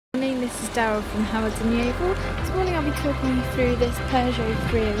this is Daryl from Howard's in the Oval. This morning I'll be talking you through this Peugeot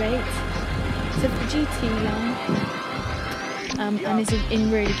 308. It's of the GT line and is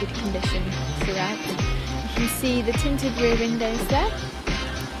in really good condition throughout. You can see the tinted rear windows there.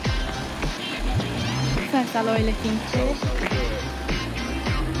 First alloy looking clear.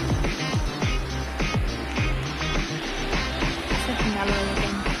 Second alloy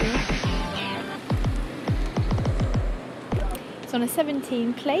again clear. It's on a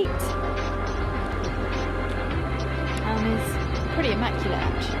 17 plate and is pretty immaculate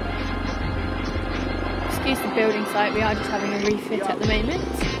actually. Excuse the building site, we are just having a refit at the moment.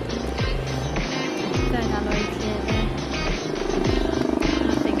 Third alloy clear there.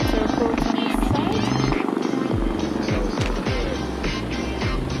 Nothing to report on this side.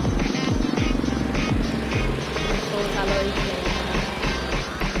 Fourth alloy clear.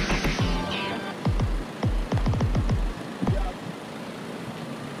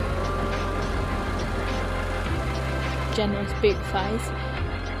 Generous boot size,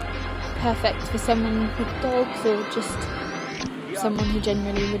 perfect for someone with dogs or just someone who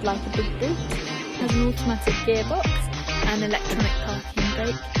generally would like a big boot. It has an automatic gearbox and electronic parking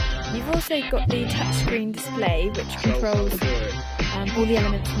brake. You've also got the touchscreen display which controls all the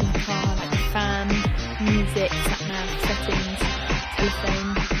elements in the car, like the fan, music, sat-nav, settings, telephone.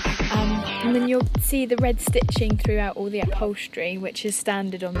 And then you'll see the red stitching throughout all the upholstery, which is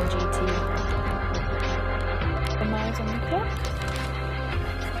standard on the GT. Miles on the clock.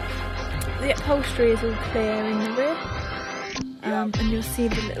 The upholstery is all clear in the rear, and you'll see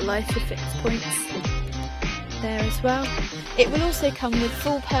the little ISOFIX points there as well. It will also come with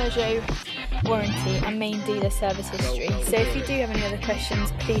full Peugeot warranty and main dealer service history, so if you do have any other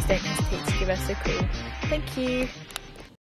questions, please don't hesitate to give us a call. Thank you.